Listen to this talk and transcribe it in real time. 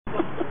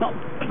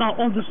No,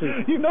 honestly.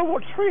 You know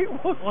what tree it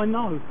was? I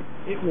know.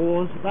 It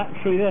was that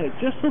tree there,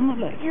 just on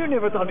the left. You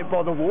never done it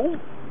by the wall.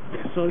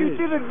 So You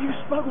didn't. You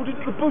smuggled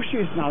into the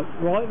bushes. No,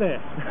 right there.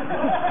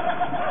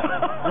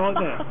 Right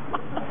there.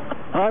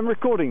 I'm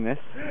recording this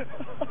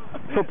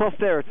for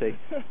posterity.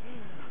 There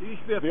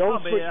used to be a The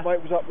old pub switch, here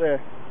mate, was up there.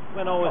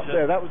 when I was Up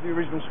there. That was the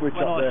original switch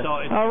when up I there.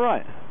 started. Oh,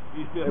 right.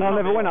 Used to be a No, I pub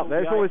never here. went up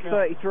there. It's always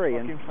 33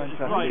 and Fucking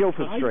fantastic.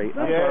 Guildford Street.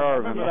 That's Yeah, where I I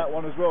remember remember. that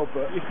one as well,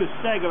 but You could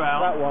stagger out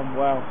that one,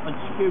 wow. and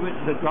skew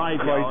into the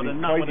graveyard and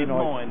no one crazy would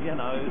night. mind, you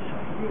know.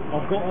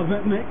 I've got to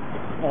admit, Mick,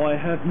 I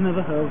have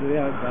never heard of the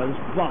eight bells,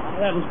 but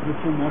that was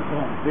before my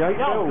time. The eight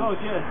Oh, bells. God,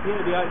 yeah,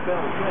 the 8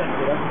 bells, yeah.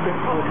 Yeah, that's a bit Oh,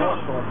 before my come,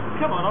 time.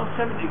 come on, I'm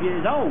 70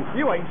 years old.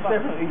 You ain't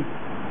 70.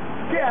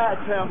 Get out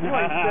of town. You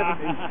ain't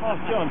 70. Oh,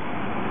 John.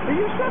 Are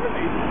you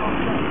 70?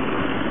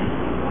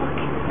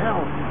 Fucking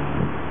hell.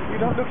 You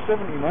don't look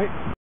 70, mate.